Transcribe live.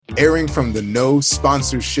Airing from the No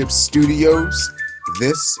Sponsorship Studios,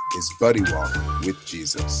 this is Buddy Walk with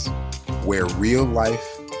Jesus, where real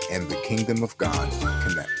life and the kingdom of God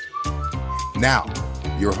connect. Now,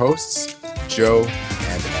 your hosts, Joe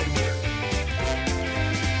and Edgar.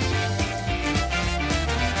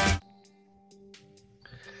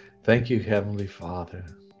 Thank you, Heavenly Father,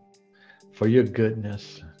 for your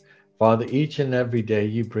goodness. Father, each and every day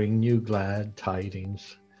you bring new glad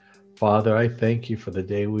tidings. Father, I thank you for the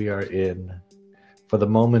day we are in, for the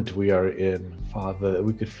moment we are in, Father, that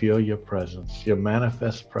we could feel your presence, your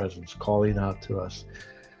manifest presence calling out to us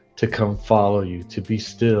to come follow you, to be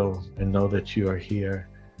still and know that you are here.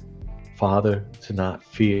 Father, to not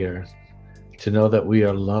fear, to know that we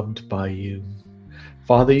are loved by you.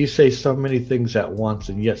 Father, you say so many things at once,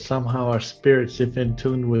 and yet somehow our spirits, if in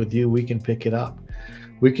tune with you, we can pick it up.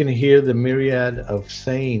 We can hear the myriad of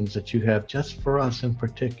sayings that you have just for us in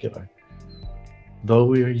particular. Though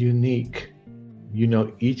we are unique, you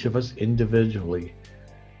know each of us individually.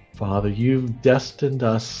 Father, you've destined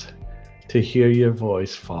us to hear your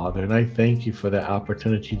voice, Father, and I thank you for the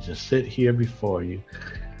opportunity to sit here before you,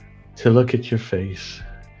 to look at your face,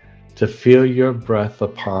 to feel your breath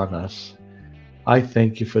upon us. I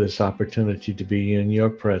thank you for this opportunity to be in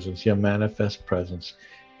your presence, your manifest presence.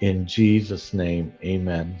 In Jesus' name,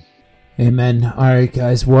 amen. Amen. All right,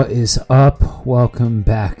 guys, what is up? Welcome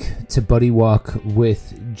back to Buddy Walk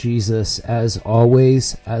with Jesus. As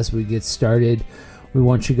always, as we get started, we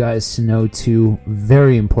want you guys to know two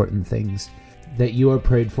very important things: that you are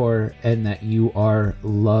prayed for and that you are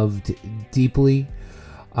loved deeply.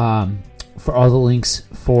 For all the links,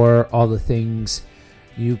 for all the things,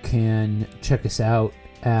 you can check us out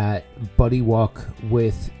at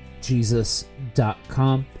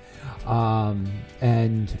buddywalkwithjesus.com.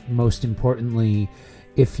 And most importantly,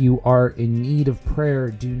 if you are in need of prayer,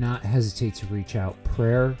 do not hesitate to reach out.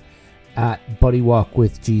 Prayer at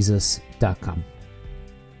buddywalkwithjesus.com.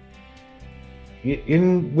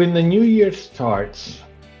 When the new year starts,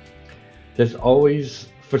 there's always,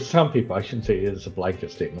 for some people, I shouldn't say it is a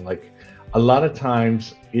blanket statement, like a lot of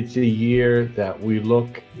times it's a year that we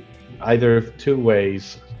look either of two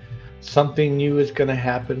ways. Something new is going to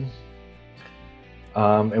happen.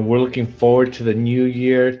 And we're looking forward to the new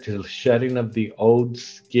year, to the shedding of the old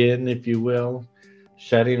skin, if you will,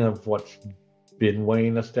 shedding of what's been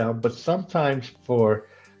weighing us down. But sometimes for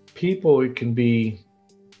people, it can be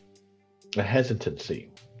a hesitancy.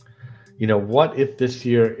 You know, what if this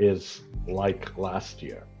year is like last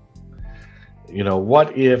year? You know,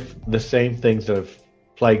 what if the same things that have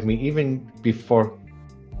plagued me, even before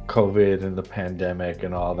COVID and the pandemic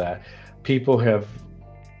and all that, people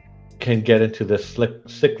can get into this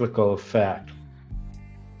cyclical effect.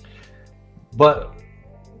 But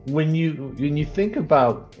when you think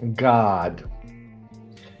about God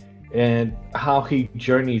and how he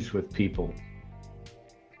journeys with people,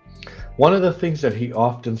 one of the things that he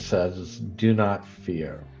often says is, do not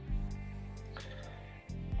fear.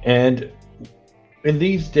 And in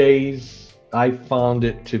these days, I found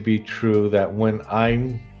it to be true that when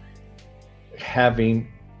I'm having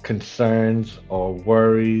concerns or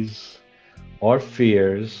worries or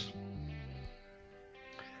fears,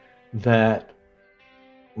 that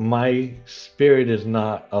my spirit is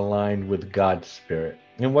not aligned with God's spirit.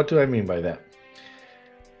 And what do I mean by that?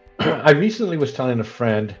 I recently was telling a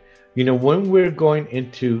friend, you know, when we're going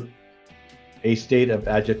into a state of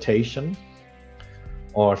agitation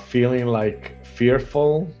or feeling like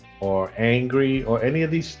fearful or angry or any of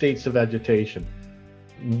these states of agitation,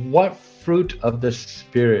 what fruit of the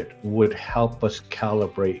Spirit would help us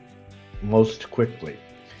calibrate most quickly?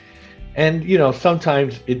 And, you know,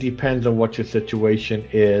 sometimes it depends on what your situation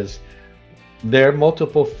is. There are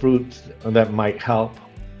multiple fruits that might help.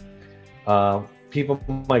 People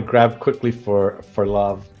might grab quickly for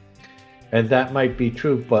love, and that might be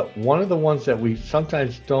true. But one of the ones that we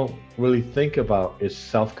sometimes don't really think about is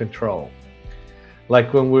self-control.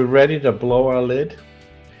 Like when we're ready to blow our lid,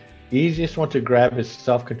 the easiest one to grab is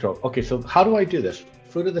self-control. Okay, so how do I do this?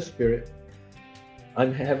 Fruit of the Spirit.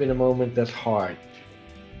 I'm having a moment that's hard,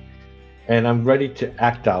 and I'm ready to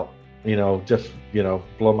act out, just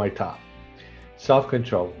blow my top.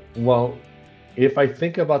 Self-control. Well, if I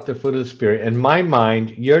think about the fruit of the Spirit, and my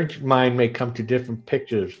mind, your mind may come to different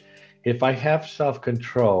pictures. If I have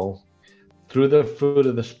self-control through the fruit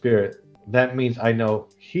of the Spirit, that means I know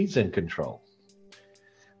He's in control.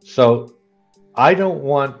 So I don't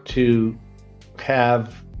want to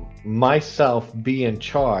have myself be in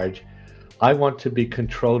charge. I want to be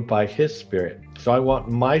controlled by His Spirit. So I want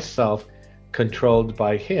myself controlled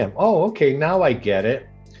by Him. Oh, okay, now I get it.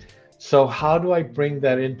 So how do I bring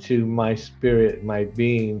that into my spirit, my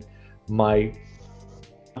being, my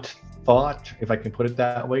thought, if I can put it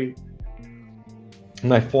that way?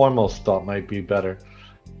 My foremost thought might be better.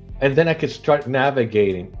 And then I could start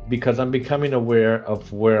navigating because I'm becoming aware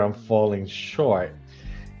of where I'm falling short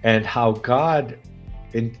and how God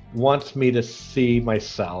wants me to see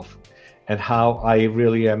myself and how I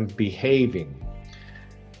really am behaving.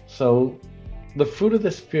 So the fruit of the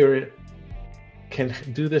Spirit can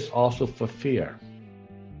do this also for fear.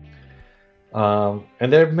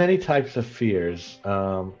 And there are many types of fears.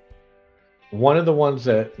 One of the ones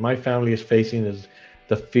that my family is facing is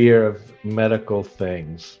the fear of medical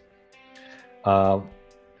things.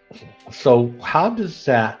 So how does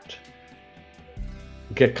that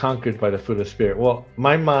get conquered by the fruit of the Spirit? Well,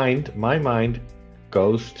 my mind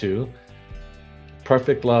goes to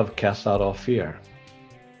perfect love casts out all fear.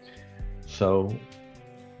 So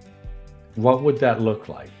what would that look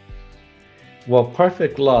like? Well,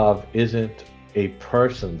 perfect love isn't a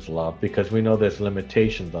person's love because we know there's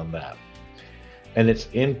limitations on that. And it's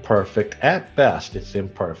imperfect. At best, it's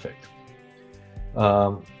imperfect.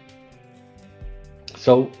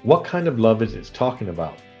 So what kind of love is it talking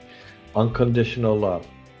about? Unconditional love.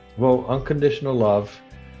 Well, unconditional love,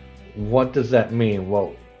 what does that mean?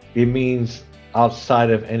 Well, it means outside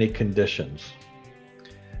of any conditions.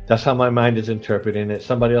 That's how my mind is interpreting it.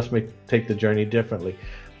 Somebody else may take the journey differently.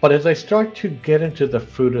 But as I start to get into the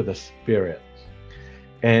fruit of the Spirit,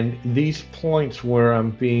 and these points where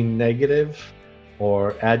I'm being negative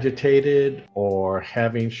or agitated or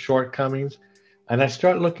having shortcomings, and I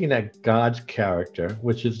start looking at God's character,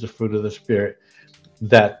 which is the fruit of the Spirit,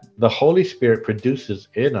 that the Holy Spirit produces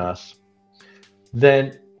in us,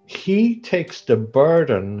 then He takes the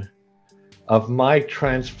burden of my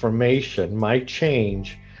transformation, my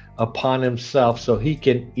change, upon Himself so He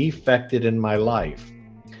can effect it in my life.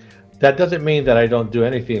 That doesn't mean that I don't do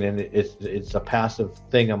anything and it's a passive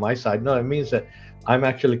thing on my side. No, it means that I'm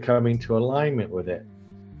actually coming to alignment with it.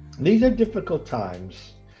 These are difficult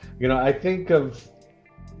times. I think of,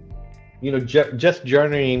 just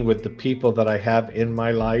journeying with the people that I have in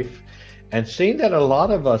my life and seeing that a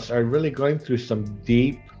lot of us are really going through some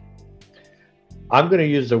deep, I'm going to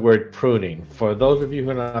use the word pruning. For those of you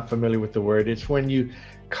who are not familiar with the word, it's when you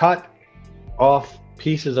cut off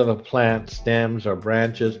pieces of a plant, stems or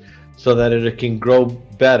branches, so that it can grow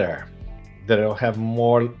better, that it'll have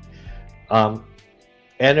more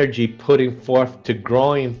energy putting forth to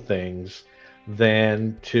growing things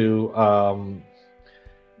than to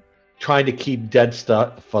trying to keep dead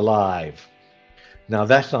stuff alive. Now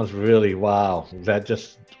that sounds really wow. That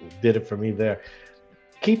just did it for me there.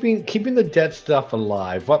 Keeping the dead stuff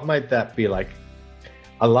alive, what might that be like?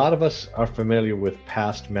 A lot of us are familiar with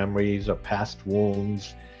past memories or past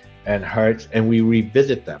wounds and hurts, and we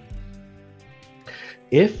revisit them.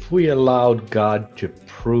 If we allowed God to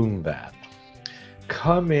prune that,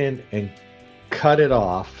 come in and cut it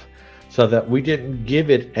off so that we didn't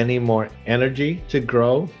give it any more energy to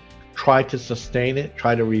grow, try to sustain it,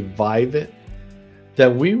 try to revive it,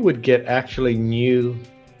 that we would get actually new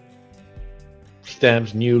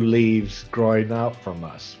stems, new leaves growing out from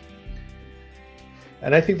us.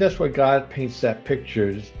 And I think that's where God paints that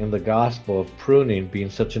picture in the gospel of pruning being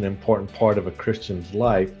such an important part of a Christian's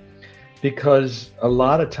life, because a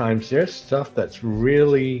lot of times there's stuff that's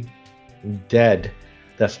really dead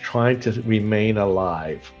that's trying to remain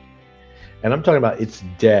alive. And I'm talking about it's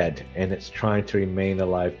dead and it's trying to remain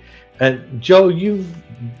alive. And Joe, you've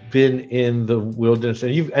been in the wilderness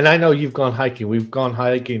and I know you've gone hiking. We've gone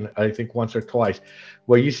hiking, I think once or twice,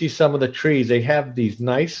 where you see some of the trees, they have these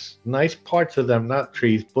nice parts of them, not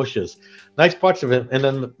trees, bushes, nice parts of it. And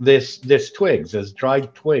then there's twigs, there's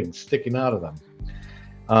dried twigs sticking out of them.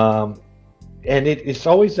 And it's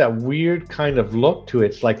always that weird kind of look to it.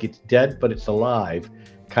 It's like it's dead, but it's alive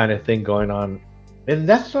kind of thing going on. And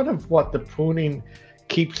that's sort of what the pruning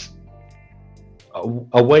keeps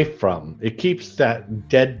away from. It keeps that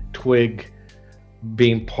dead twig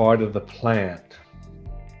being part of the plant.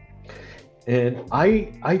 And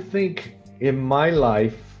I think in my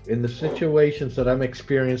life, in the situations that I'm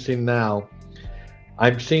experiencing now,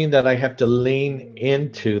 I'm seeing that I have to lean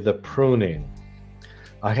into the pruning.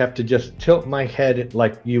 I have to just tilt my head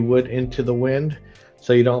like you would into the wind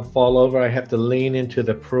so you don't fall over. I have to lean into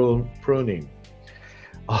the pruning.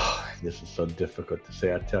 Oh, this is so difficult to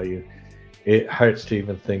say, I tell you. It hurts to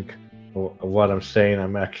even think what I'm saying.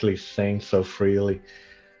 I'm actually saying so freely.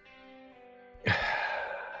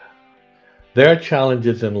 There are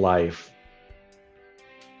challenges in life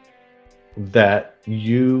that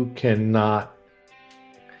you cannot,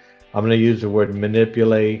 I'm going to use the word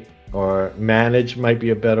manipulate, or manage might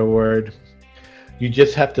be a better word. You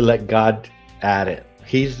just have to let God at it.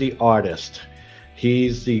 He's the artist.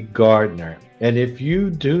 He's the gardener. And if you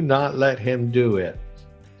do not let him do it,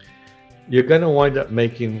 you're going to wind up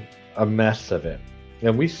making a mess of it.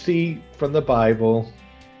 And we see from the Bible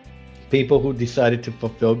people who decided to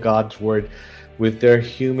fulfill God's word with their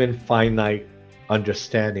human finite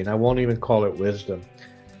understanding. I won't even call it wisdom.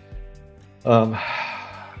 And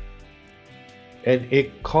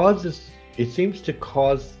it seems to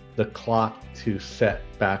cause the clock to set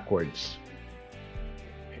backwards.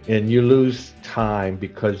 And you lose time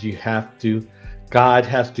because God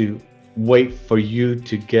has to wait for you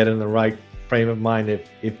to get in the right frame of mind.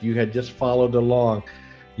 If you had just followed along,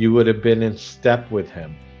 you would have been in step with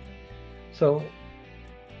him. So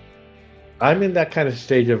I'm in that kind of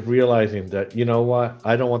stage of realizing that, you know what,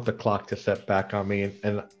 I don't want the clock to set back on me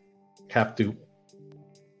and have to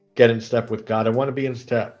get in step with God. I want to be in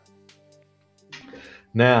step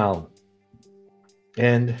now.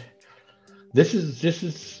 And this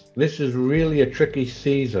is really a tricky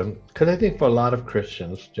season, because I think for a lot of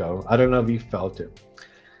Christians, Joe, I don't know if you felt it,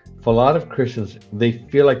 for a lot of Christians, they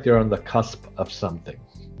feel like they're on the cusp of something,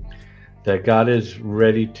 that God is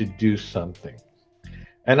ready to do something.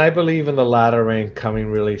 And I believe in the latter rain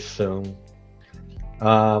coming really soon.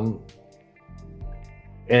 And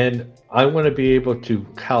I want to be able to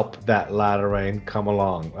help that latter rain come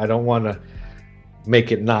along. I don't want to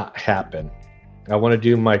make it not happen. I want to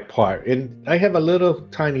do my part. And I have a little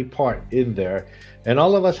tiny part in there. And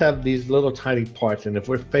all of us have these little tiny parts. And if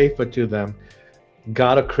we're faithful to them,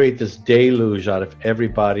 God will create this deluge out of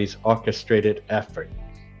everybody's orchestrated effort.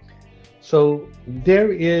 So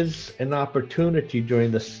there is an opportunity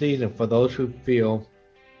during the season for those who feel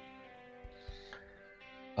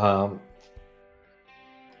in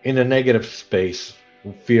a negative space,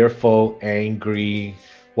 fearful, angry,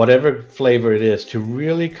 whatever flavor it is, to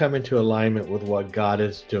really come into alignment with what God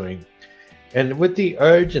is doing and with the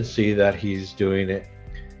urgency that he's doing it,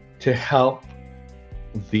 to help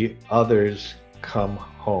the others come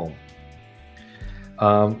home.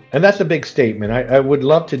 And that's a big statement. I would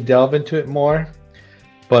love to delve into it more,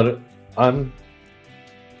 but I'm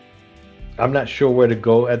not sure where to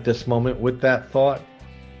go at this moment with that thought.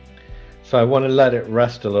 So I want to let it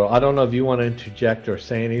rest a little. I don't know if you want to interject or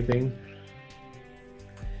say anything.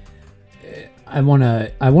 I want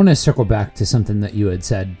to circle back to something that you had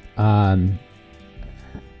said. I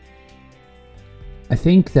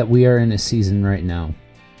think that we are in a season right now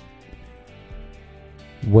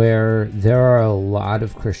where there are a lot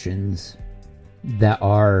of Christians that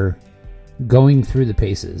are going through the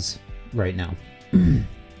paces right now,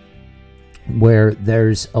 where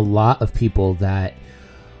there's a lot of people that,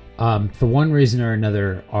 for one reason or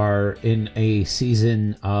another, are in a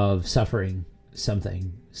season of suffering some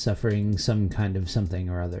kind of something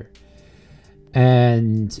or other.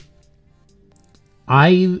 And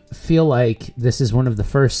I feel like this is one of the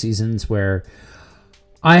first seasons where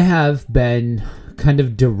I have been kind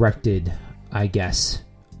of directed, I guess,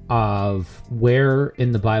 of where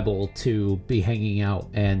in the Bible to be hanging out.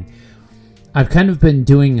 And I've kind of been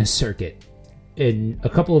doing a circuit in a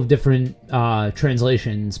couple of different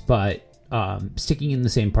translations, but sticking in the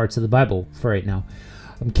same parts of the Bible for right now.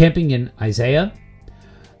 I'm camping in Isaiah,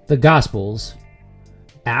 the Gospels,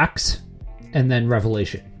 Acts, and then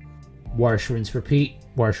Revelation. Wash, rinse, repeat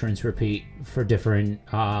for different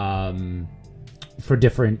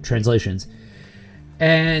translations.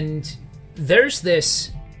 And there's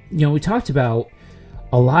this, we talked about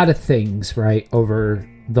a lot of things, right, over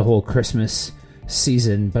the whole Christmas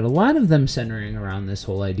season, but a lot of them centering around this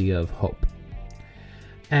whole idea of hope.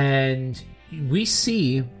 And we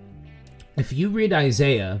see, if you read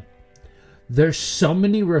Isaiah, there's so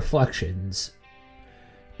many reflections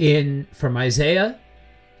from Isaiah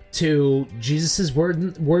to Jesus'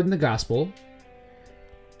 word in the gospel,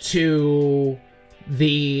 to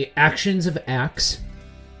the actions of Acts,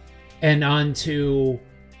 and on to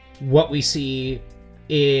what we see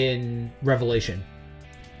in Revelation.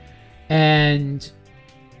 And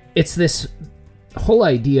it's this whole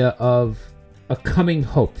idea of a coming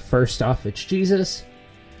hope. First off, it's Jesus.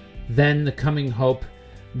 Then the coming hope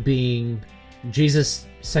being Jesus'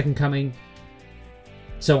 second coming,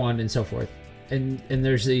 so on and so forth. And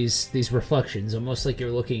there's these reflections, almost like you're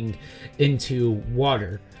looking into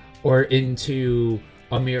water or into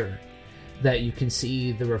a mirror, that you can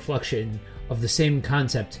see the reflection of the same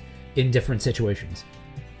concept in different situations.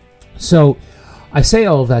 So I say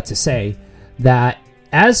all of that to say that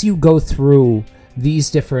as you go through these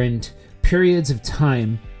different periods of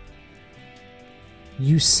time,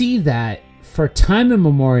 you see that for time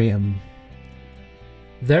immemorial,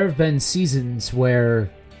 there have been seasons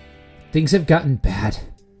where things have gotten bad.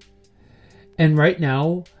 And right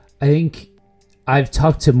now, I think I've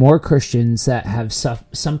talked to more Christians that have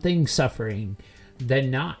something suffering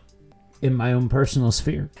than not in my own personal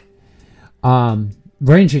sphere.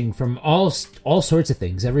 Ranging from all sorts of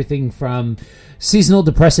things. Everything from seasonal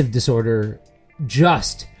depressive disorder,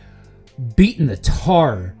 just beating the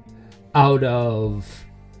tar out of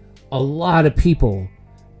a lot of people,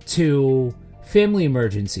 to family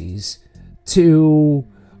emergencies, to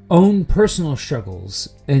own personal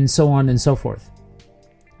struggles, and so on and so forth.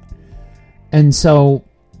 And so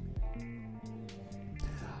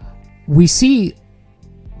we see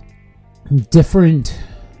different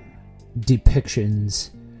depictions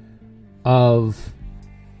of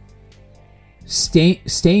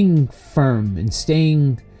staying firm and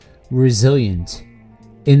staying resilient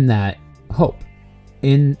in that hope,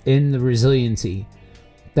 in the resiliency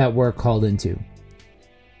that we're called into.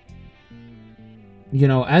 You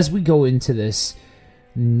know, as we go into this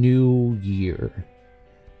new year,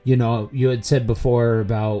 you know, you had said before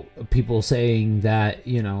about people saying that,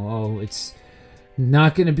 you know, oh, it's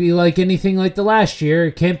not going to be like anything like the last year.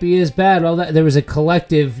 It can't be as bad. All that. There was a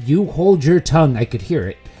collective, you hold your tongue. I could hear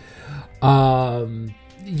it.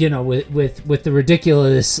 You know, with the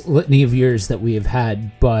ridiculous litany of years that we have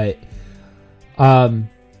had. But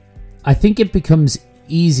I think it becomes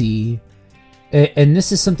easy, and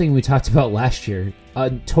this is something we talked about last year,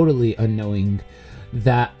 totally unknowing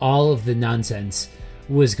that all of the nonsense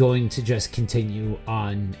was going to just continue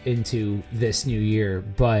on into this new year.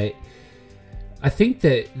 But I think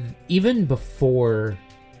that even before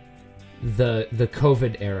the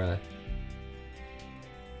COVID era,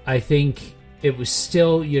 I think it was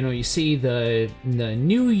still, you know, you see the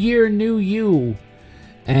new year, new you.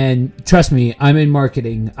 And trust me, I'm in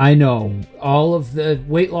marketing. I know all of the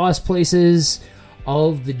weight loss places, all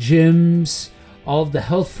of the gyms, all of the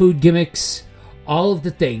health food gimmicks, all of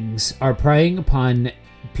the things are preying upon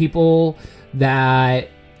people that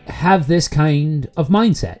have this kind of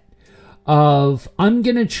mindset of, I'm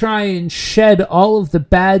going to try and shed all of the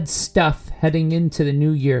bad stuff heading into the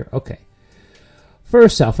new year. Okay.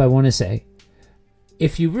 First off, I want to say,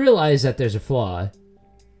 if you realize that there's a flaw,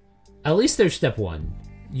 at least there's step one.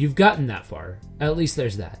 You've gotten that far. At least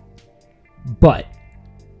there's that. But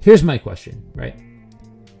here's my question, right?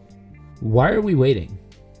 Why are we waiting?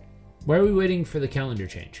 Why are we waiting for the calendar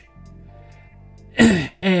change?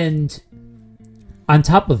 And on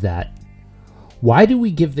top of that, why do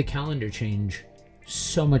we give the calendar change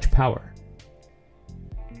so much power?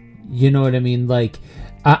 You know what I mean? Like,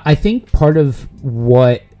 I think part of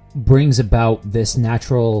what brings about this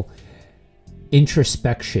natural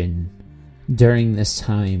introspection during this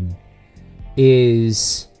time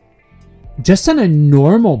is just on a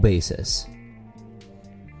normal basis.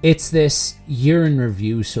 It's this year in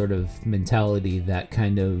review sort of mentality that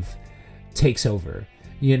kind of takes over.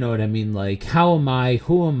 You know what I mean? Like, how am I?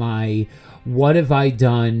 Who am I? What have I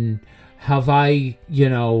done? Have I, you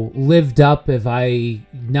know, lived up? Have I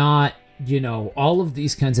not? You know, all of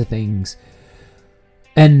these kinds of things.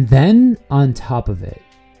 And then on top of it,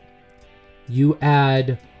 you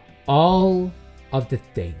add all of the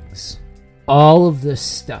things, all of this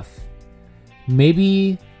stuff.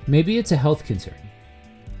 Maybe it's a health concern.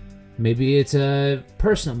 Maybe it's a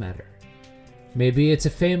personal matter. Maybe it's a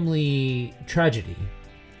family tragedy.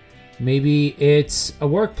 Maybe it's a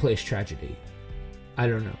workplace tragedy. I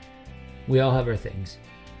don't know. We all have our things.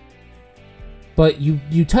 But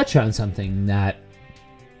you touch on something that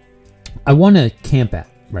I want to camp at,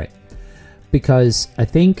 right? Because I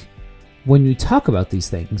think when we talk about these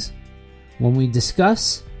things, when we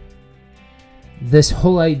discuss this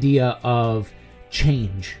whole idea of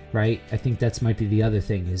change, right? I think that's might be the other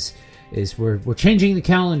thing is we're changing the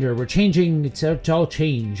calendar, we're changing, it's all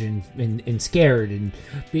change and scared and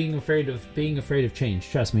being afraid of change.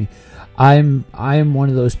 Trust me, I am one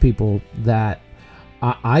of those people that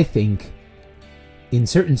I think in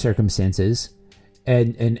certain circumstances,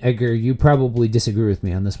 and Edgar, you probably disagree with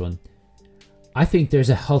me on this one, I think there's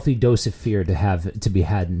a healthy dose of fear to be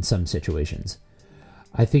had in some situations.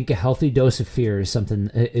 I think a healthy dose of fear is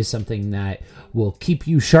something that will keep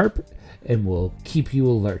you sharp and will keep you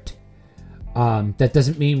alert. That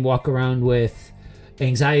doesn't mean walk around with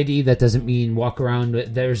anxiety. That doesn't mean walk around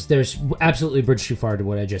with, there's absolutely a bridge too far to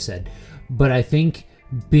what I just said. But I think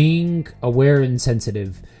being aware and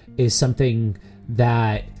sensitive is something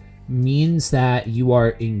that means that you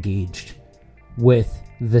are engaged with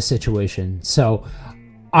the situation. So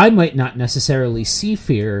I might not necessarily see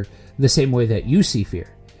fear the same way that you see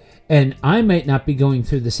fear. And I might not be going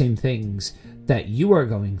through the same things that you are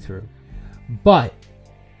going through. But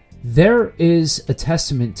there is a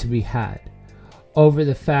testament to be had over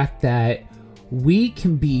the fact that we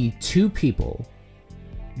can be two people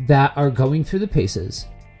that are going through the paces,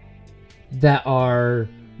 that are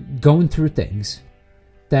going through things,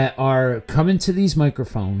 that are coming to these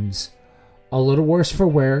microphones a little worse for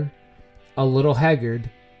wear, a little haggard,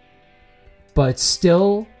 but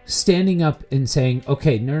still standing up and saying,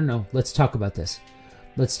 okay, no, let's talk about this.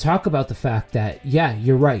 Let's talk about the fact that, yeah,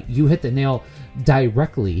 you're right. You hit the nail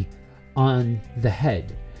directly on the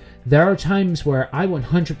head. There are times where I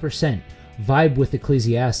 100% vibe with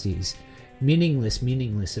Ecclesiastes. Meaningless.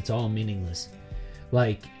 It's all meaningless.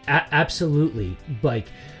 Like, absolutely. Like,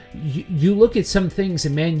 you look at some things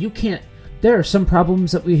and, man, you can't... There are some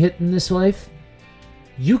problems that we hit in this life.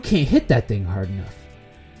 You can't hit that thing hard enough.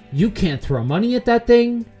 You can't throw money at that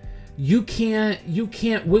thing. You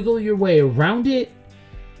can't wiggle your way around it.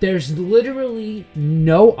 There's literally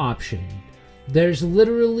no option. There's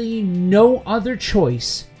literally no other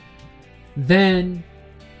choice than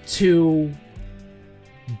to,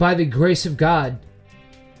 by the grace of God,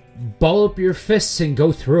 ball up your fists and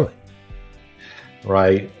go through it.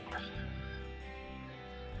 Right.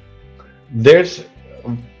 There's...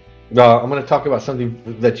 I'm going to talk about something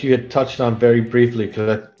that you had touched on very briefly,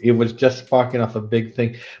 because it was just sparking off a big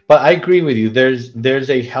thing. But I agree with you. There's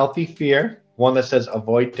a healthy fear, one that says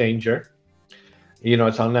avoid danger. You know,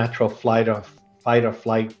 it's our natural fight or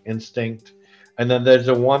flight instinct. And then there's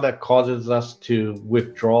the one that causes us to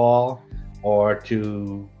withdraw or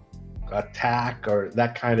to attack, or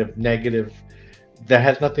that kind of negative that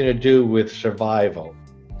has nothing to do with survival.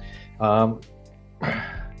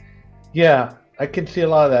 Yeah. I can see a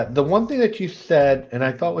lot of that. The one thing that you said, and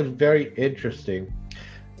I thought was very interesting,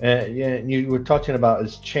 you were talking about,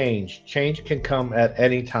 is change. Change can come at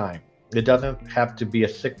any time. It doesn't have to be a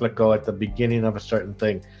cyclical at the beginning of a certain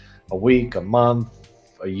thing, a week, a month,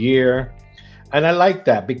 a year. And I like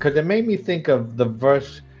that, because it made me think of the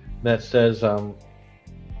verse that says,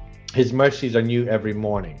 His mercies are new every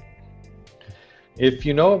morning. If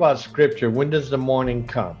you know about Scripture, when does the morning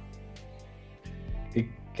come?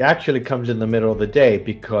 Actually comes in the middle of the day,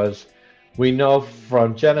 because we know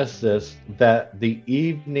from Genesis that the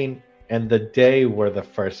evening and the day were the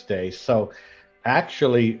first day. So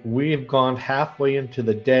actually we've gone halfway into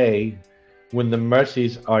the day when the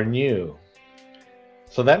mercies are new.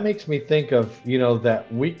 So that makes me think of, you know,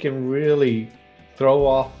 that we can really throw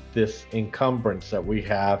off this encumbrance that we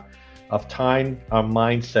have of tying our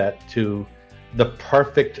mindset to the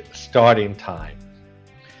perfect starting time.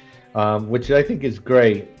 Which I think is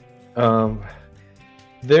great.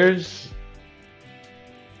 There's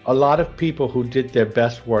a lot of people who did their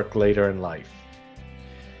best work later in life.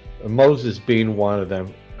 Moses being one of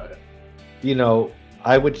them. You know,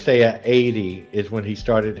 I would say at 80 is when he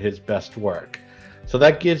started his best work. So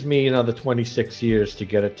that gives me another 26 years to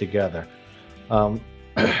get it together. I'm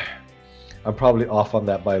probably off on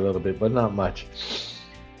that by a little bit, but not much.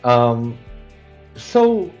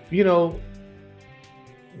 So, you know,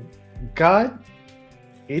 God,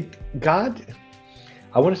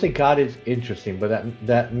 I want to say God is interesting, but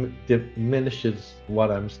that diminishes what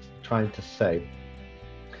I'm trying to say.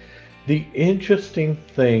 The interesting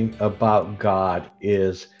thing about God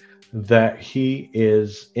is that He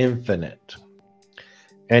is infinite.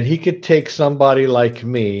 And He could take somebody like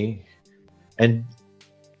me, and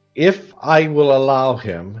if I will allow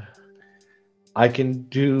Him, I can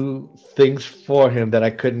do things for Him that I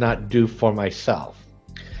could not do for myself.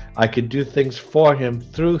 I could do things for Him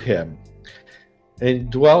through Him and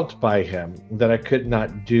dwelt by Him that I could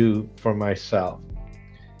not do for myself.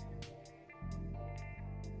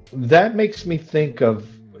 That makes me think of,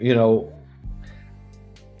 you know,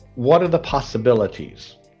 what are the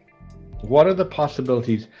possibilities? What are the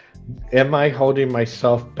possibilities? Am I holding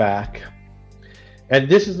myself back? And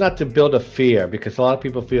this is not to build a fear, because a lot of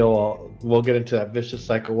people feel, well, we'll get into that vicious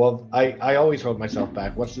cycle. Well, I always hold myself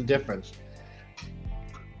back. What's the difference?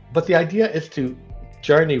 But the idea is to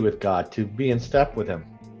journey with God, to be in step with Him.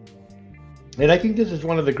 And I think this is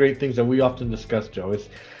one of the great things that we often discuss, Joe, is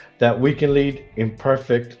that we can lead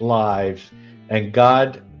imperfect lives, and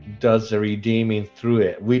God does the redeeming through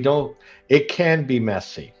it. It can be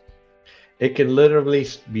messy. It can literally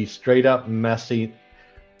be straight up messy,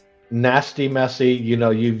 nasty messy. You know,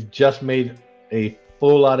 you've just made a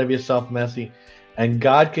fool out of yourself messy, and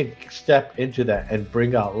God can step into that and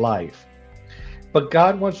bring out life. But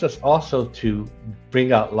God wants us also to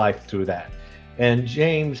bring out life through that. And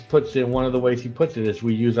James puts it, one of the ways he puts it is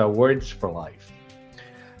we use our words for life.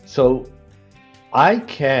 So I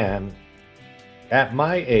can, at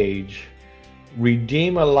my age,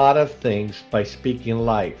 redeem a lot of things by speaking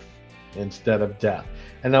life instead of death.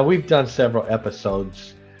 And now we've done several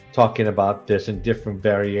episodes talking about this in different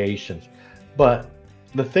variations. But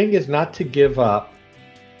the thing is not to give up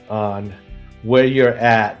on where you're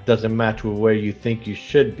at doesn't match with where you think you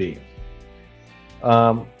should be.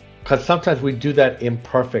 Because sometimes we do that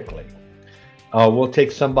imperfectly. We'll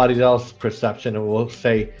take somebody else's perception and we'll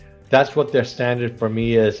say, that's what their standard for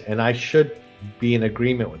me is, and I should be in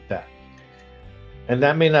agreement with that. And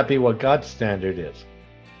that may not be what God's standard is.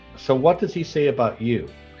 So what does he say about you?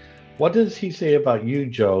 What does he say about you,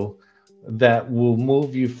 Joe, that will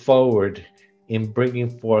move you forward in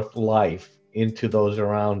bringing forth life into those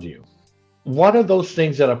around you? What are those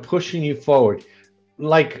things that are pushing you forward?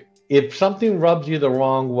 Like if something rubs you the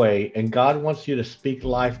wrong way and God wants you to speak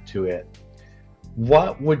life to it,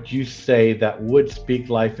 what would you say that would speak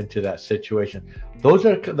life into that situation? Those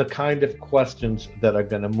are the kind of questions that are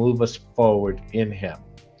going to move us forward in him.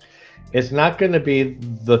 It's not going to be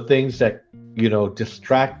the things that,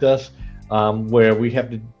 distract us, where we have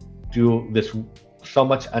to do this so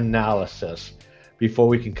much analysis before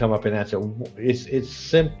we can come up and answer. It's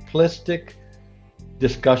simplistic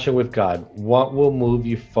discussion with God. What will move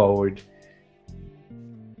you forward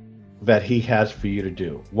that he has for you to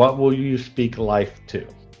do? What will you speak life to?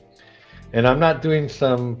 And I'm not doing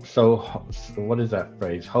what is that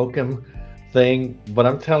phrase, hokum thing, but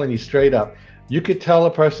I'm telling you straight up, you could tell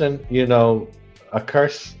a person,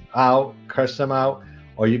 curse them out,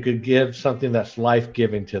 or you could give something that's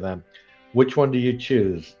life-giving to them. Which one do you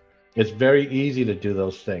choose? It's very easy to do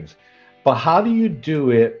those things. But how do you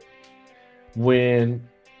do it when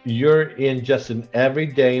you're in just an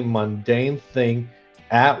everyday, mundane thing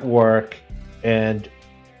at work and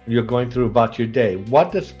you're going through about your day?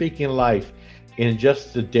 What does speaking life in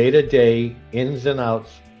just the day-to-day ins and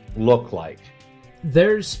outs look like?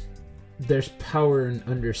 There's power in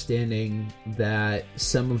understanding that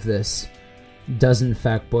some of this does in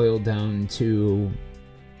fact boil down to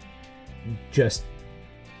just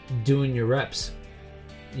doing your reps.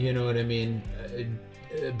 You know what I mean?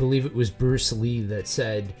 I believe it was Bruce Lee that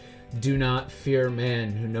said, "Do not fear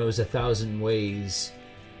man who knows 1,000 ways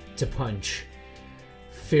to punch.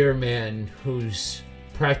 Fear man who's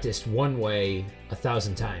practiced one way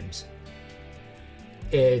 1,000 times."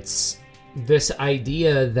 It's this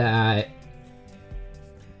idea that,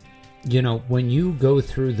 when you go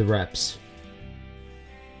through the reps,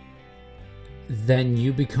 then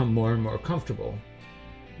you become more and more comfortable.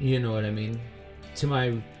 You know what I mean? To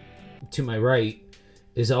my right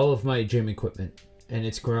is all of my gym equipment, and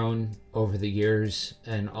it's grown over the years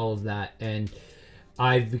and all of that, and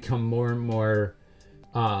I've become more and more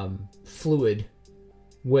fluid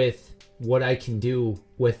with what I can do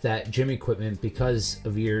with that gym equipment because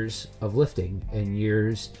of years of lifting and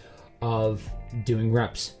years of doing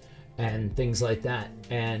reps and things like that.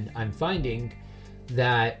 And I'm finding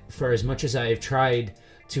that for as much as I have tried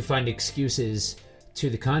to find excuses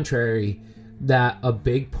to the contrary, that a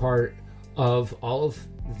big part of all of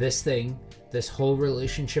this thing, this whole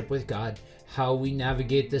relationship with God, how we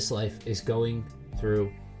navigate this life, is going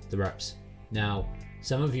through the reps. Now,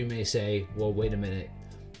 some of you may say, well, wait a minute,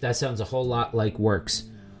 that sounds a whole lot like works.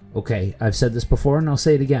 Okay, I've said this before and I'll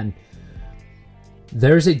say it again.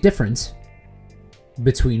 There's a difference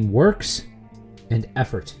between works and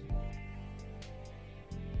effort.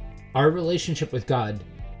 Our relationship with God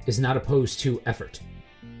is not opposed to effort.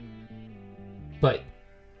 But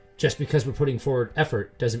just because we're putting forward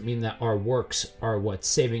effort doesn't mean that our works are what's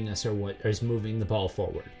saving us or what is moving the ball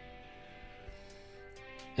forward.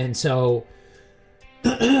 And so,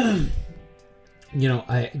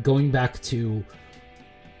 going back to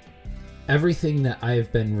everything that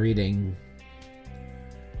I've been reading,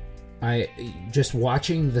 just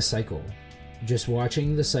watching the cycle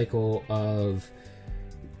of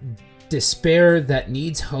despair that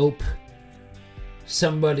needs hope,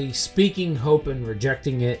 somebody speaking hope and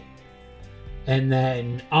rejecting it, and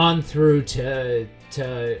then on through to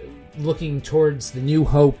looking towards the new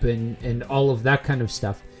hope and all of that kind of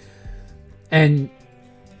stuff. And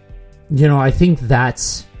I think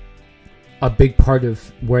that's a big part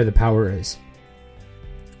of where the power is.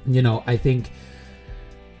 I think,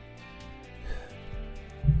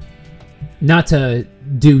 not to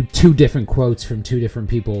do two different quotes from two different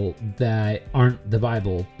people that aren't the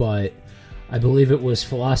Bible, but I believe it was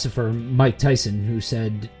philosopher Mike Tyson who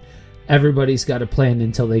said, everybody's got a plan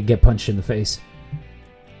until they get punched in the face.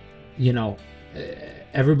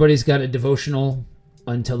 Everybody's got a devotional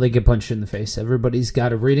until they get punched in the face. Everybody's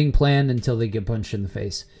got a reading plan until they get punched in the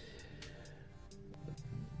face.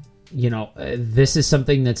 This is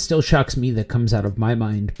something that still shocks me that comes out of my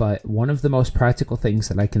mind, but one of the most practical things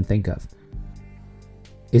that I can think of.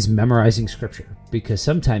 is memorizing scripture, because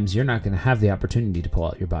sometimes you're not going to have the opportunity to pull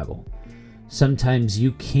out your Bible. Sometimes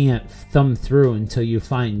you can't thumb through until you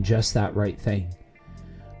find just that right thing.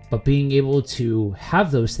 But being able to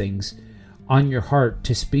have those things on your heart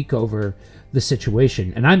to speak over the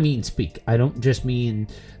situation, and I mean speak. I don't just mean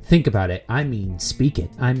think about it. I mean speak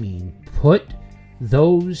it. I mean put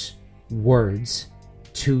those words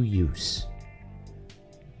to use.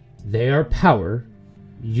 They are power.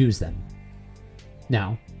 Use them.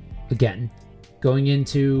 Now, again, going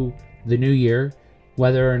into the new year,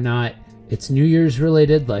 whether or not it's New Year's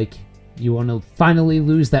related, like you want to finally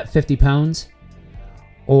lose that 50 pounds,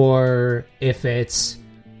 or if it's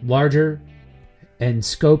larger in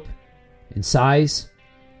scope and size,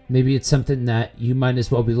 maybe it's something that you might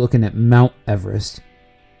as well be looking at Mount Everest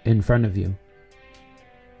in front of you.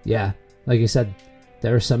 Yeah, like I said,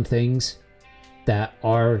 there are some things that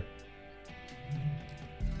are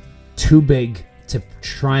too big to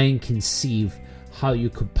try and conceive how you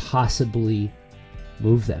could possibly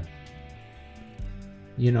move them.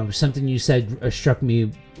 You know, something you said struck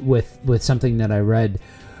me with something that I read,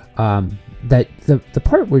 that the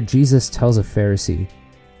part where Jesus tells a Pharisee,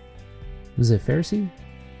 was it a Pharisee?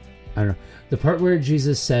 I don't know. The part where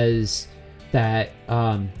Jesus says that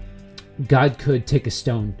God could take a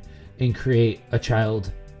stone and create a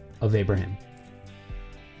child of Abraham.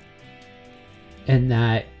 And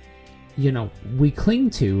that, you know, we cling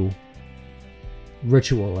to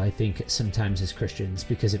ritual, I think, sometimes as Christians,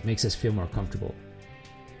 because it makes us feel more comfortable.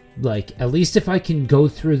 Like, at least if I can go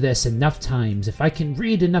through this enough times, if I can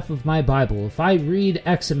read enough of my Bible, if I read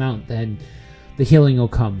X amount, then the healing will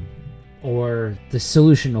come, or the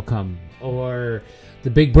solution will come, or the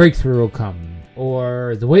big breakthrough will come,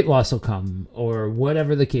 or the weight loss will come, or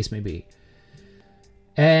whatever the case may be.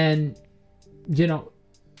 And, you know,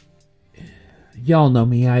 y'all know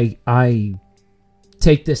me, I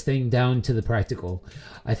take this thing down to the practical.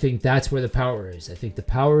 I think that's where the power is. I think the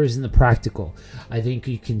power is in the practical. I think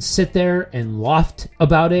you can sit there and loft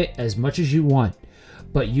about it as much as you want,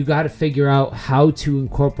 but you got to figure out how to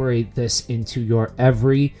incorporate this into your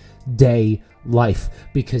everyday life,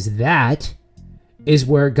 because that is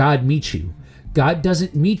where God meets you. God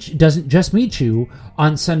doesn't just meet you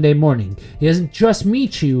on Sunday morning. He doesn't just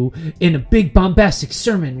meet you in a big bombastic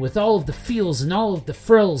sermon with all of the feels and all of the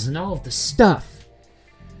frills and all of the stuff.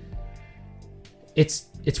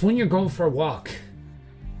 It's when you're going for a walk.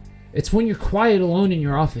 It's when you're quiet alone in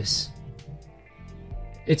your office.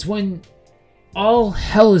 It's when all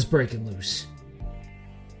hell is breaking loose.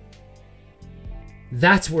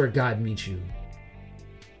 That's where God meets you.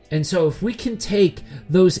 And so if we can take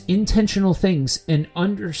those intentional things and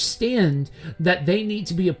understand that they need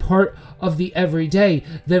to be a part of the everyday,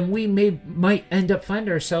 then we might end up find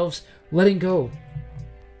ourselves letting go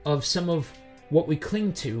of some of what we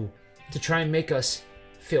cling to try and make us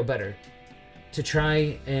feel better, to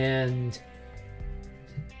try and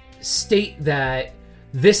state that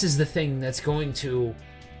this is the thing that's going to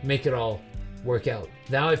make it all work out.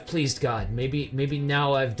 Now I've pleased God. Maybe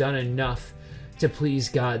now I've done enough to please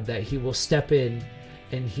God that He will step in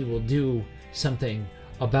and He will do something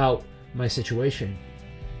about my situation.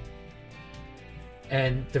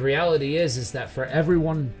 And the reality is that for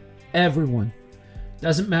everyone,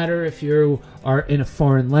 doesn't matter if you are in a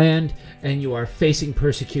foreign land and you are facing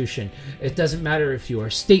persecution. It doesn't matter if you are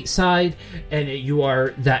stateside and you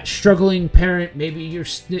are that struggling parent. Maybe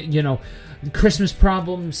you're, Christmas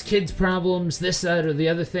problems, kids problems, this, that, or the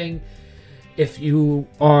other thing. If you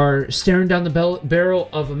are staring down the barrel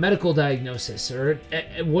of a medical diagnosis, or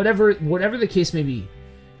whatever the case may be,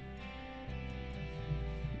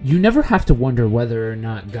 you never have to wonder whether or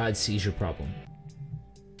not God sees your problem.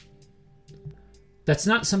 That's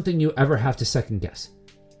not something you ever have to second guess.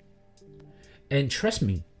 And trust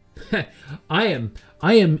me, I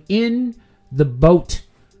am in the boat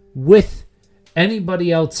with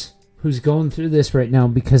anybody else who's going through this right now,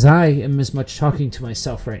 because I am as much talking to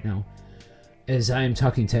myself right now as I am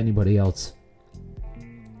talking to anybody else.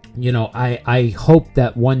 You know, I hope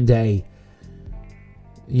that one day,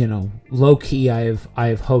 low key,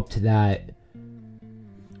 I've hoped that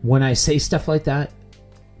when I say stuff like that,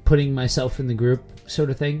 putting myself in the group sort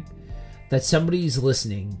of thing, that somebody's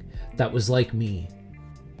listening that was like me,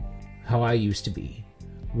 how I used to be.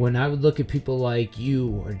 When I would look at people like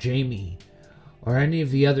you or Jamie or any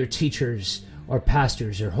of the other teachers or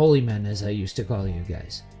pastors or holy men, as I used to call you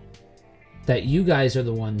guys, that you guys are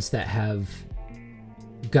the ones that have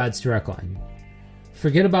God's direct line.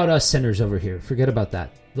 Forget about us sinners over here. Forget about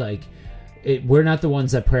that. Like, we're not the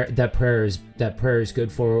ones that prayer is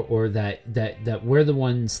good for, or that we're the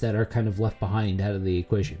ones that are kind of left behind out of the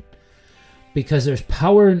equation. Because there's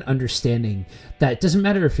power in understanding that it doesn't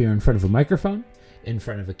matter if you're in front of a microphone, in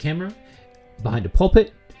front of a camera, behind a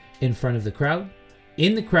pulpit, in front of the crowd,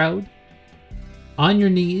 in the crowd, on your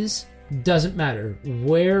knees, doesn't matter.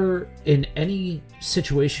 Where in any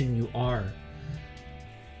situation you are,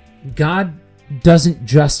 God doesn't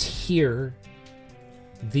just hear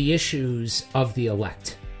the issues of the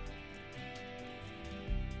elect.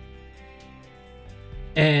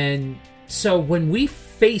 And so when we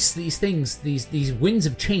face these things, these winds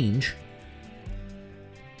of change,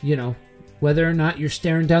 whether or not you're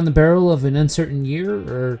staring down the barrel of an uncertain year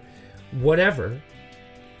or whatever,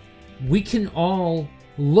 we can all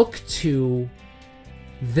look to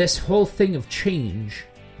this whole thing of change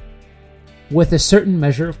with a certain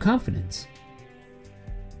measure of confidence.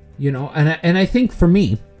 And I think for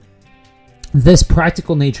me, this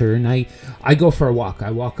practical nature, and I go for a walk.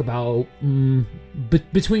 I walk about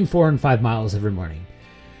between 4 and 5 miles every morning.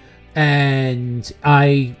 And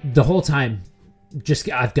the whole time,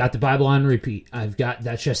 I've got the Bible on repeat.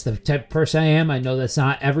 That's just the type of person I am. I know that's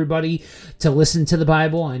not everybody to listen to the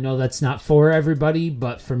Bible. I know that's not for everybody,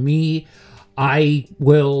 but for me, I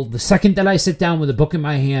will, the second that I sit down with a book in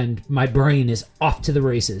my hand, my brain is off to the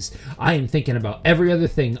races. I am thinking about every other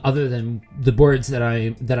thing other than the words that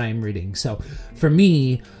I am reading. So for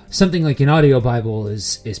me, something like an audio Bible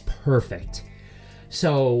is perfect.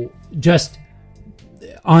 So just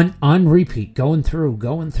on repeat, going through.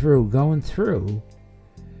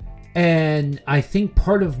 And I think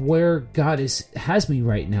part of where God has me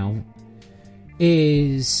right now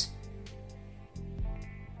is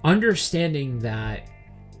understanding that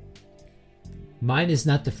mine is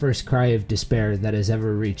not the first cry of despair that has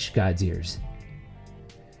ever reached God's ears.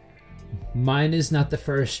 Mine is not the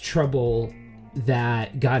first trouble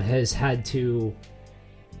that God has had to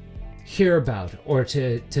hear about or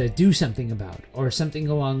to do something about or something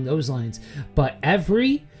along those lines. But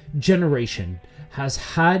every generation has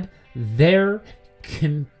had their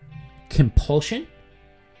compulsion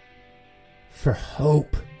for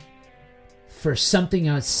hope, for something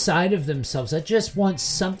outside of themselves. I just want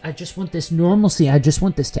this normalcy. I just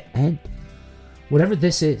want this to end. Whatever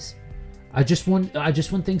this is. I just want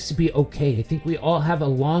things to be okay. I think we all have a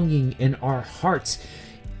longing in our hearts,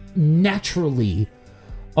 naturally,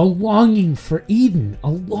 a longing for Eden, a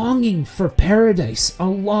longing for paradise, a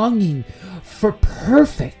longing for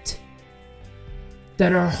perfect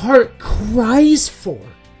that our heart cries for.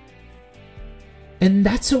 And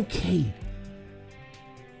that's okay.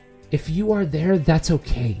 If you are there, that's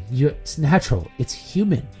okay. It's natural. It's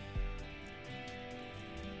human.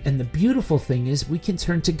 And the beautiful thing is we can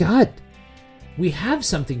turn to God. We have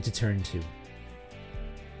something to turn to.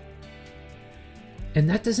 And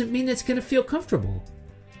that doesn't mean it's going to feel comfortable.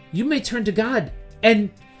 You may turn to God and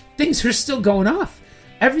things are still going off.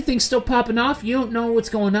 Everything's still popping off. You don't know what's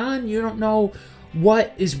going on. You don't know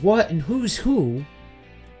what is what and who's who.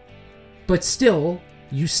 But still,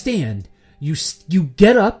 you stand. You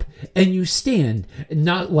get up and you stand. And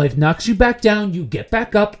life knocks you back down. You get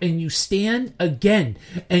back up and you stand again.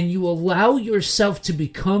 And you allow yourself to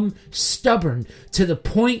become stubborn to the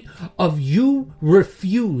point of you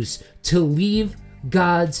refuse to leave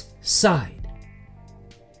God's side.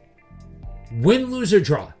 Win, lose, or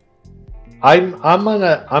draw.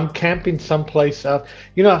 I'm camping someplace else.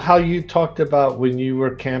 You know how you talked about when you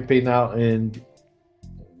were camping out in,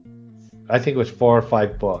 I think it was 4 or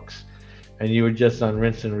 5 books. And you were just on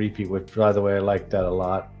rinse and repeat, which, by the way, I like that a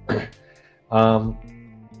lot.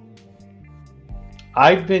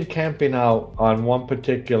 I've been camping out on one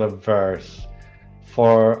particular verse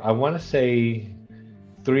for, I want to say,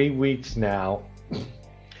 3 weeks now.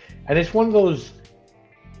 And it's one of those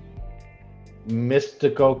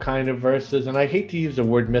mystical kind of verses. And I hate to use the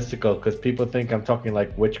word mystical because people think I'm talking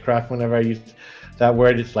like witchcraft whenever I use that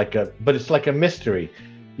word. But it's like a mystery.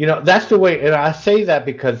 You know, that's the way, and I say that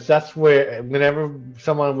because that's where, whenever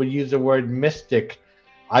someone would use the word mystic,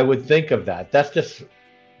 I would think of that. That's just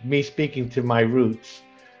me speaking to my roots.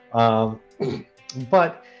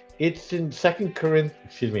 But it's in 1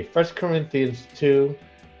 Corinthians 2,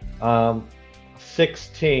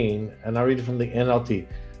 16, and I'll read it from the NLT.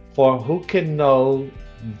 For who can know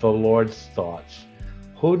the Lord's thoughts?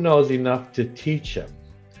 Who knows enough to teach him?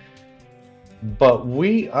 But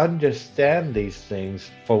we understand these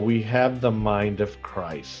things, for we have the mind of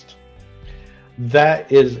Christ.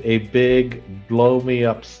 That is a big blow me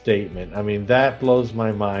up statement. I mean, that blows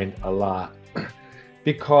my mind a lot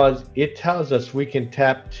because it tells us we can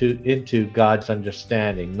tap into God's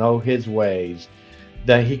understanding, know his ways,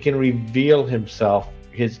 that he can reveal himself,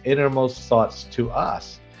 his innermost thoughts to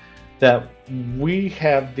us, that we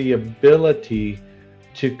have the ability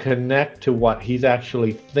to connect to what he's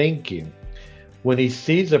actually thinking. When he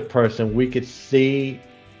sees a person, we could see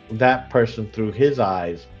that person through his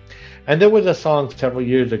eyes. And there was a song several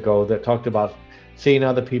years ago that talked about seeing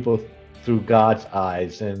other people through God's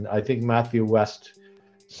eyes. And I think Matthew West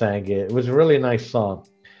sang it. It was a really nice song.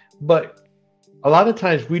 But a lot of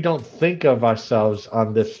times we don't think of ourselves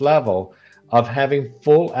on this level of having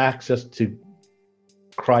full access to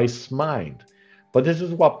Christ's mind. But this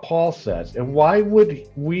is what Paul says. And why would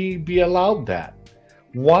we be allowed that?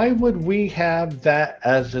 Why would we have that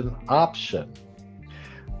as an option?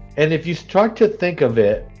 And if you start to think of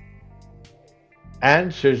it,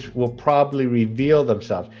 answers will probably reveal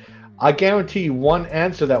themselves. I guarantee you one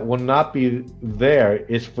answer that will not be there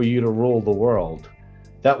is for you to rule the world.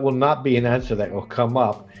 That will not be an answer that will come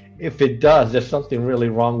up. If it does, there's something really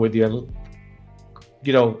wrong with you.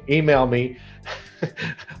 You know, email me.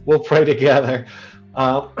 We'll pray together.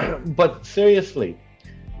 But seriously,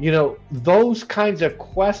 you know, those kinds of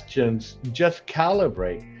questions just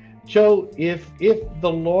calibrate. Joe, if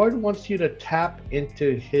the Lord wants you to tap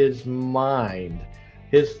into his mind,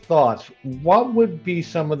 his thoughts, what would be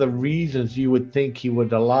some of the reasons you would think he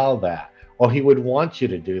would allow that, or he would want you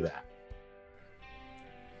to do that?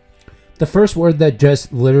 The first word that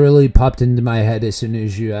just literally popped into my head as soon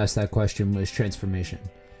as you asked that question was transformation.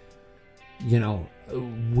 You know,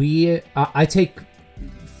 I take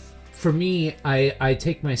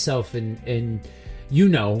myself and you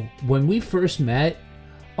know, when we first met,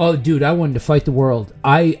 oh dude, I wanted to fight the world.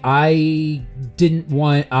 I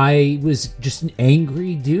was just an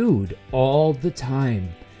angry dude all the time.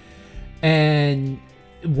 And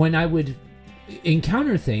when I would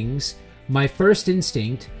encounter things, my first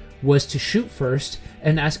instinct was to shoot first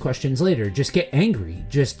and ask questions later. Just get angry.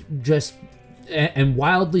 Just and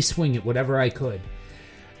wildly swing at whatever I could.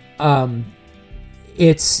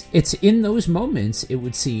 It's in those moments,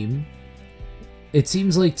 it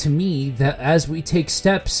seems like to me that as we take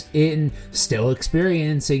steps in still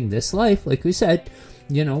experiencing this life, like we said,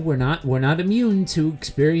 you know, we're not immune to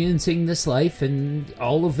experiencing this life and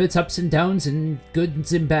all of its ups and downs and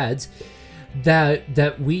goods and bads,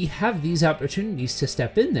 that we have these opportunities to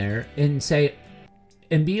step in there and say,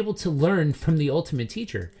 and be able to learn from the ultimate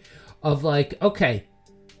teacher of like, okay,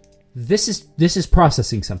 this is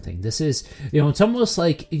processing something. This is, you know, it's almost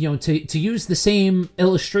like, you know, to use the same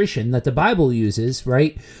illustration that the Bible uses,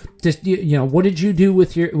 right? Just, you know, what did you do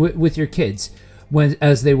with your kids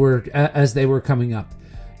as they were coming up?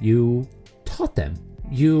 You taught them.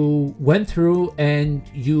 You went through and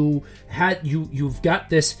you've got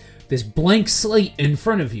this blank slate in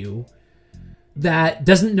front of you that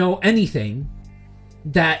doesn't know anything,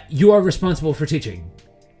 that you are responsible for teaching.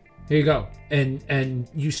 Here you go. And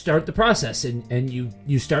you start the process and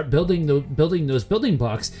you start building those building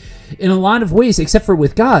blocks in a lot of ways, except for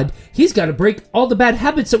with God, he's got to break all the bad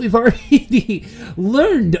habits that we've already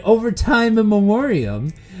learned over time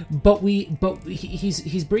immemorium. But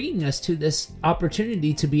he's bringing us to this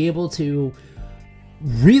opportunity to be able to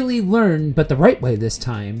really learn, but the right way this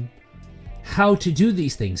time, how to do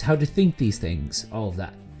these things, how to think these things, all of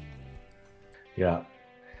that. Yeah.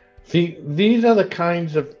 See, these are the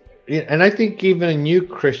kinds of, and I think even a new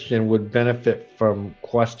Christian would benefit from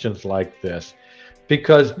questions like this,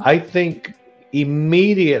 because I think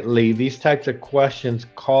immediately these types of questions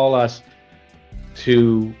call us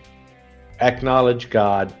to acknowledge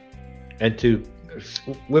God and to,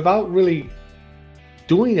 without really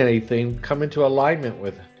doing anything, come into alignment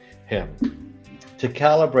with him, to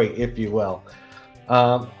calibrate, if you will.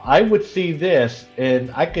 I would see this,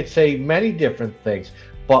 and I could say many different things,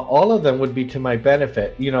 but all of them would be to my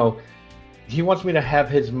benefit. You know, he wants me to have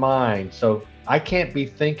his mind, so I can't be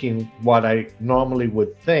thinking what I normally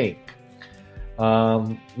would think.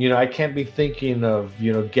 You know, I can't be thinking of,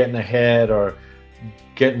 you know, getting ahead or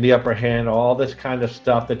getting the upper hand, all this kind of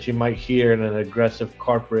stuff that you might hear in an aggressive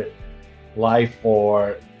corporate life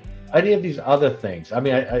or any of these other things. I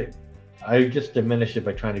mean, I just diminish it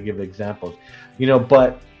by trying to give examples, you know,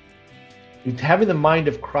 but having the mind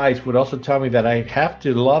of Christ would also tell me that I have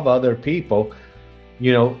to love other people,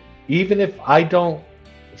 you know, even if I don't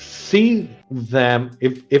see them,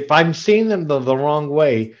 if I'm seeing them the wrong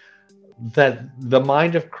way, that the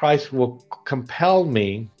mind of Christ will compel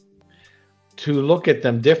me to look at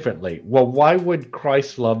them differently. Well, why would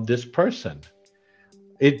Christ love this person?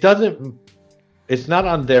 It's not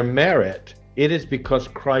on their merit. It is because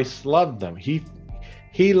Christ loved them.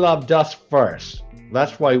 He loved us first.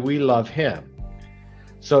 That's why we love him.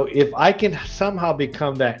 So if I can somehow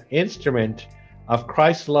become that instrument of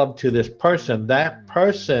Christ's love to this person, that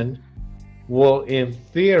person will, in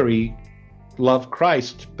theory, love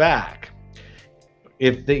Christ back.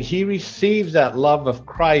 he receives that love of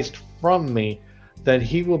Christ from me, then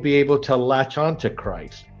he will be able to latch onto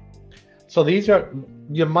Christ. So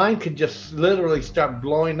your mind can just literally start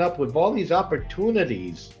blowing up with all these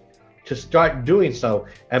opportunities to start doing so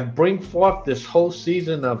and bring forth this whole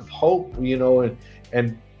season of hope,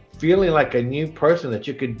 and feeling like a new person, that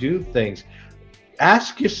you could do things.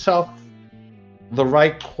 Ask yourself the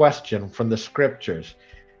right question from the scriptures,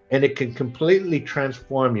 and it can completely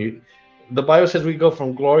transform you. The Bible says we go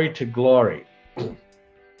from glory to glory.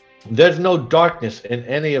 There's no darkness in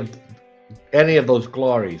any of those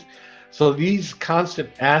glories. So these constant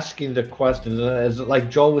asking the questions, as like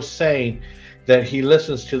Joel was saying, that he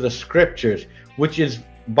listens to the scriptures, which is,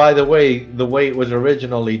 by the way it was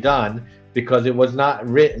originally done, because it was not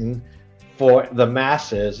written for the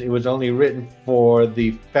masses. It was only written for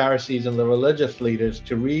the Pharisees and the religious leaders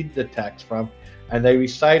to read the text from, and they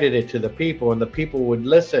recited it to the people, and the people would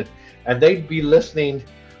listen, and they'd be listening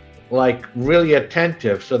like really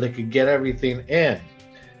attentive so they could get everything in.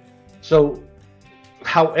 So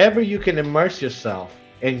however you can immerse yourself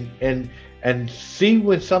and see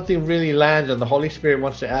when something really lands and the Holy Spirit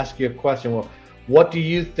wants to ask you a question. Well, what do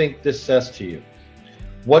you think this says to you?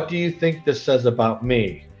 What do you think this says about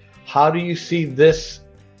me? How do you see this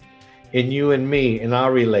in you and me, in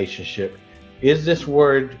our relationship? Is this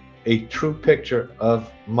word a true picture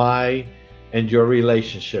of my and your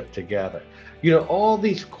relationship together? All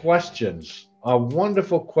these questions are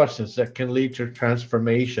wonderful questions that can lead to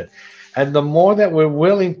transformation. And the more that we're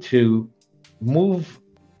willing to move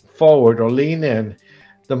forward or lean in,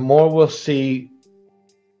 the more we'll see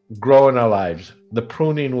grow in our lives. The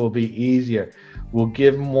pruning will be easier. We'll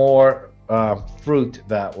give more fruit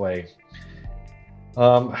that way.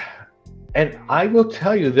 And I will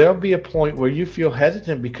tell you, there'll be a point where you feel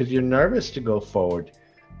hesitant because you're nervous to go forward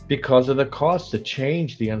because of the cost, the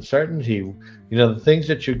change, the uncertainty, the things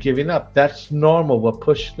that you're giving up. That's normal. We'll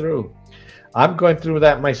push through. I'm going through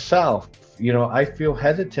that myself. I feel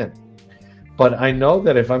hesitant. But I know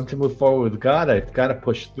that if I'm to move forward with God, I've got to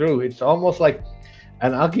push through. It's almost like,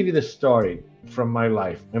 and I'll give you this story from my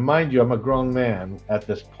life. And mind you, I'm a grown man at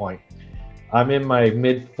this point. I'm in my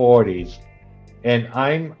mid-40s, and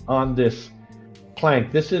I'm on this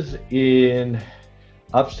plank. This is in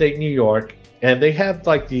upstate New York, and they have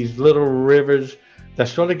like these little rivers that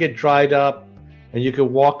sort of get dried up, and you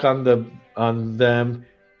can walk on them.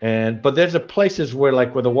 But there's places where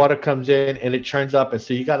the water comes in and it churns up, and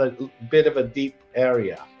so you got a bit of a deep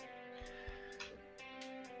area.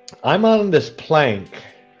 I'm on this plank,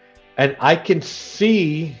 and I can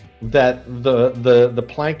see that the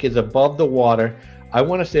plank is above the water. I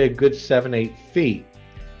want to say a good 7-8 feet.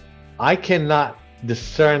 I cannot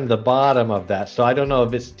discern the bottom of that, so I don't know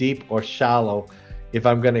if it's deep or shallow, if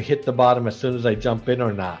I'm going to hit the bottom as soon as I jump in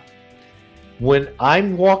or not. When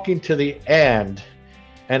I'm walking to the end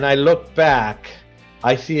and I look back,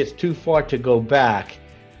 I see it's too far to go back,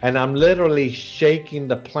 and I'm literally shaking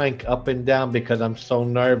the plank up and down because I'm so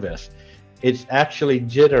nervous. It's actually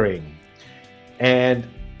jittering. And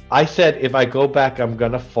I said, if I go back, I'm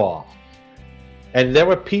going to fall. And there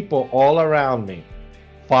were people all around me,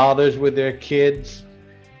 fathers with their kids,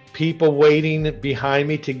 people waiting behind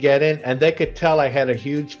me to get in, and they could tell I had a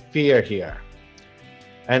huge fear here.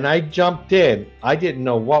 And I jumped in. I didn't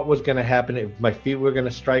know what was going to happen, if my feet were going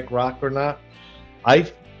to strike rock or not.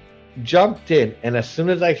 I jumped in, and as soon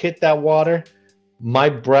as I hit that water, my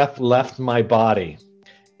breath left my body.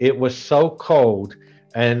 It was so cold,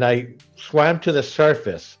 and I swam to the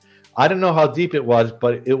surface. I don't know how deep it was,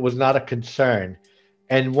 but it was not a concern.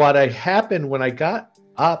 And what happened when I got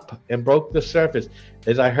up and broke the surface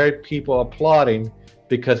is I heard people applauding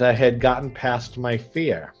because I had gotten past my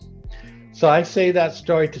fear. So I say that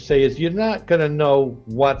story to say is you're not going to know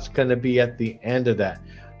what's going to be at the end of that.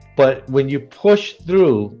 But when you push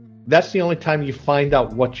through, that's the only time you find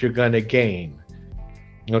out what you're going to gain.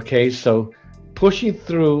 Okay, so pushing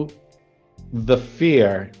through the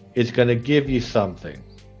fear is going to give you something.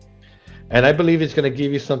 And I believe it's going to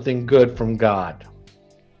give you something good from God.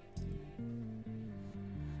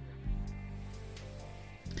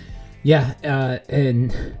 Yeah,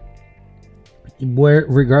 and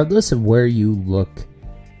regardless of where you look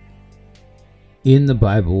in the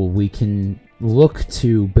Bible, we can look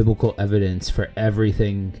to biblical evidence for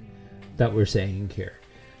everything that we're saying here.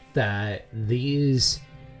 That you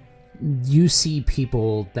see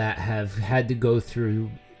people that have had to go through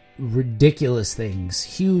ridiculous things,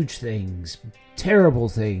 huge things, terrible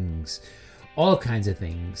things, all kinds of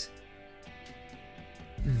things,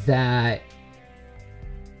 that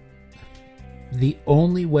the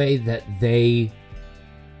only way that they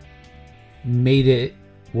made it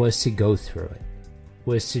was to go through it.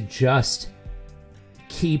 was to just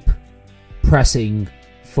keep pressing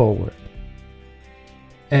forward.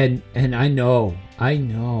 And I know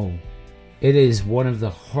it is one of the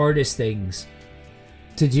hardest things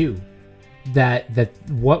to do, that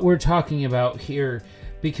what we're talking about here,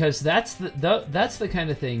 because that's the kind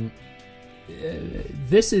of thing.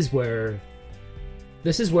 This is where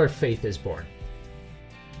faith is born.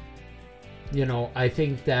 You know, I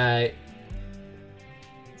think that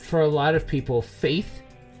for a lot of people, faith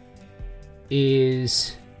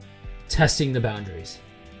is testing the boundaries,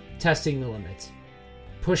 testing the limits,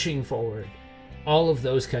 pushing forward, all of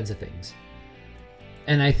those kinds of things.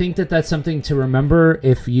 And I think that that's something to remember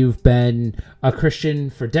if you've been a Christian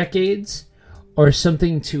for decades, or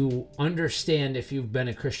something to understand if you've been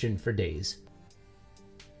a Christian for days.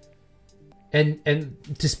 And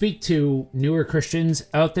to speak to newer Christians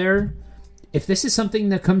out there, if this is something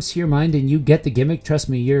that comes to your mind and you get the gimmick, trust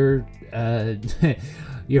me, you're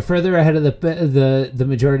you're further ahead of the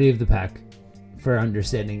majority of the pack for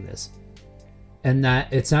understanding this. And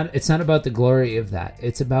that it's not about the glory of that.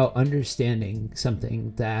 It's about understanding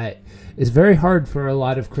something that is very hard for a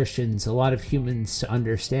lot of Christians, a lot of humans to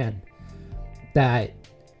understand. That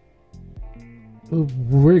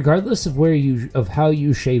regardless of how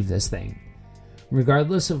you shave this thing,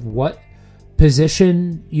 regardless of what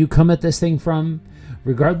position you come at this thing from,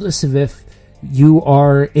 regardless of if you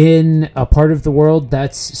are in a part of the world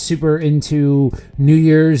that's super into New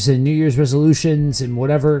Year's and New Year's resolutions and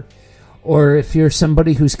whatever, or if you're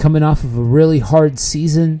somebody who's coming off of a really hard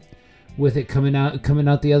season with it coming out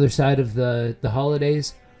the other side of the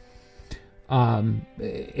holidays,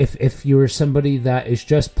 if you're somebody that is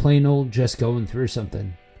just plain old just going through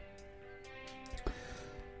something,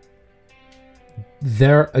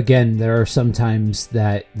 there are some times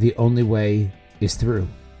that the only way is through.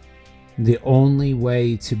 The only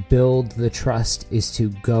way to build the trust is to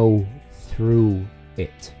go through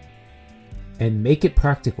it and make it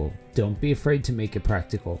practical. Don't be afraid to make it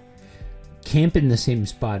practical. Camp in the same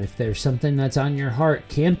spot. If there's something that's on your heart,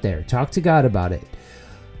 camp there. Talk to God about it.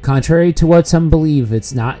 Contrary to what some believe,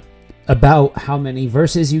 it's not about how many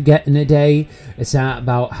verses you get in a day. It's not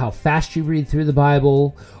about how fast you read through the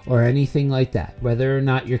Bible or anything like that. Whether or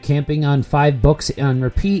not you're camping on 5 books on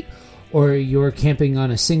repeat or you're camping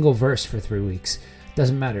on a single verse for 3 weeks,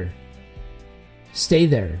 doesn't matter. Stay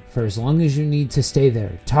there for as long as you need to stay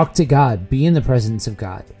there. Talk to God. Be in the presence of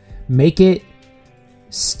God. Make it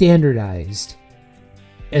standardized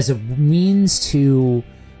as a means to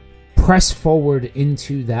press forward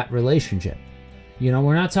into that relationship. You know,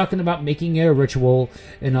 we're not talking about making it a ritual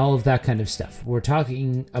and all of that kind of stuff. We're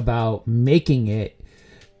talking about making it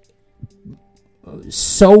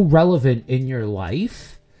so relevant in your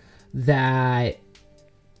life that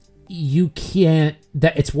you can't,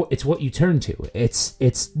 that it's what you turn to.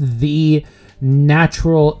 It's the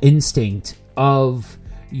natural instinct of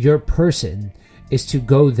your person is to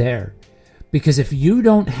go there. Because if you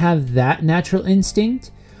don't have that natural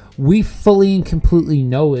instinct, we fully and completely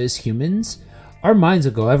know as humans, our minds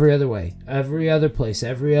will go every other way, every other place,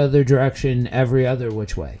 every other direction, every other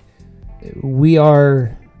which way. We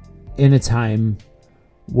are in a time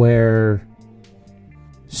where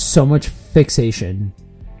so much fixation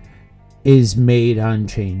is made on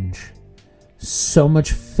change. So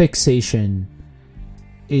much fixation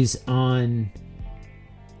is on,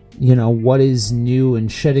 you know, what is new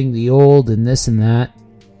and shedding the old and this and that.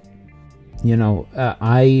 You know,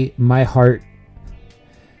 my heart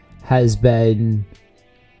has been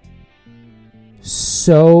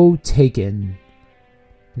so taken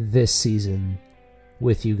this season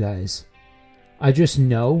with you guys. I just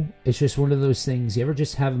know, it's just one of those things. You ever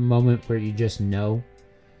just have a moment where you just know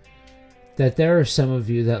that there are some of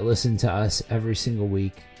you that listen to us every single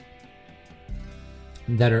week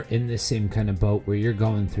that are in this same kind of boat where you're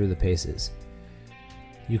going through the paces.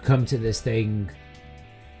 You come to this thing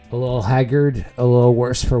a little haggard, a little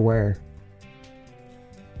worse for wear.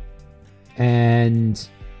 And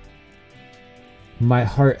my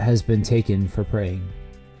heart has been taken for praying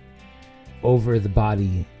over the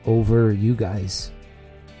body, over you guys.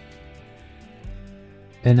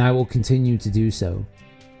 And I will continue to do so.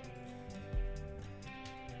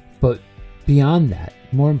 But beyond that,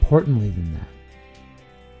 more importantly than that,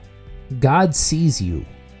 God sees you,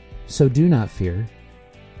 so do not fear.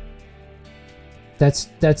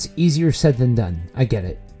 That's easier said than done. I get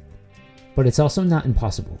it. But it's also not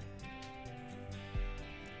impossible.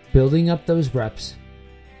 Building up those reps,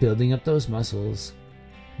 building up those muscles,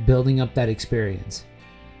 building up that experience.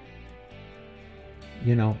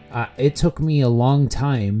 You know, it took me a long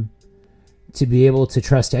time to be able to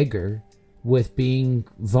trust Edgar with being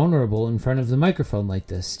vulnerable in front of the microphone like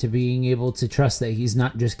this, to being able to trust that he's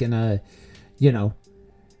not just gonna,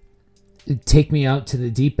 take me out to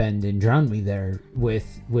the deep end and drown me there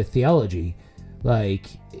with theology. Like,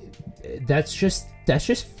 that's just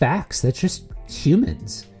facts. That's just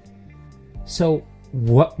humans. So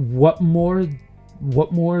what more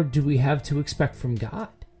do we have to expect from God?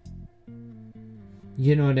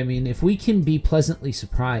 You know what I mean? If we can be pleasantly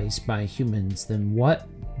surprised by humans, then what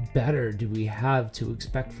better do we have to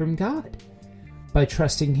expect from God? By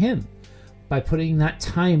trusting him, by putting that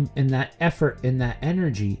time and that effort and that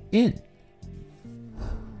energy in.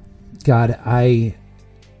 God, I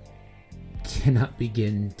cannot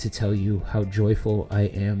begin to tell you how joyful I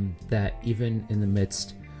am that even in the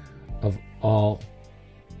midst of all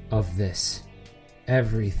of this,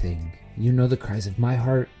 everything, you know the cries of my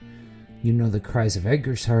heart, you know the cries of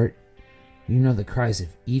Edgar's heart, you know the cries of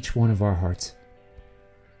each one of our hearts.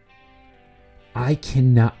 I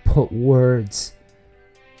cannot put words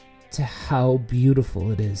to how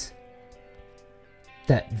beautiful it is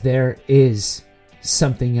that there is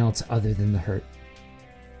something else other than the hurt,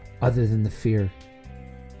 other than the fear,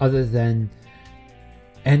 other than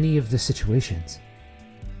any of the situations.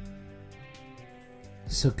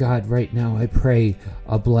 So God, right now I pray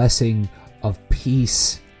a blessing of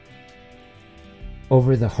peace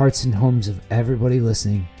over the hearts and homes of everybody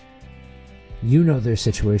listening. You know their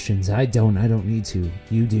situations. I don't need to.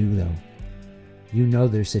 You do, though. You know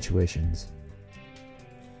their situations.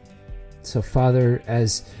 So Father,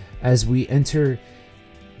 as we enter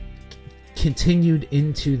continued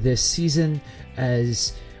into this season,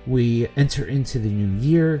 as we enter into the new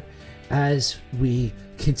year, as we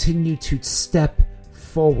continue to step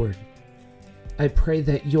forward, I pray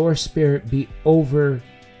that your Spirit be over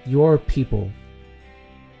your people.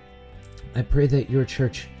 I pray that your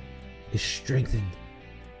church is strengthened,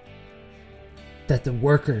 that the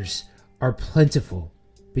workers are plentiful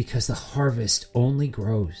because the harvest only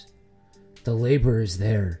grows. The labor is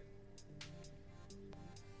there.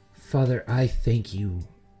 Father, I thank you.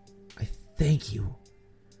 I thank you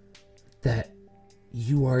that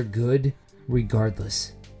you are good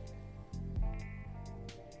regardless.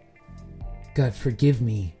 God, forgive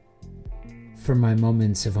me for my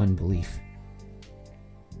moments of unbelief.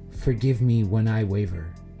 Forgive me when I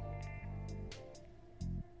waver.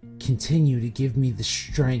 Continue to give me the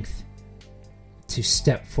strength to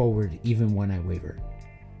step forward even when I waver.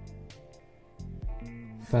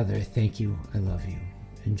 Father, I thank you. I love you.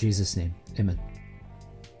 In Jesus' name, amen.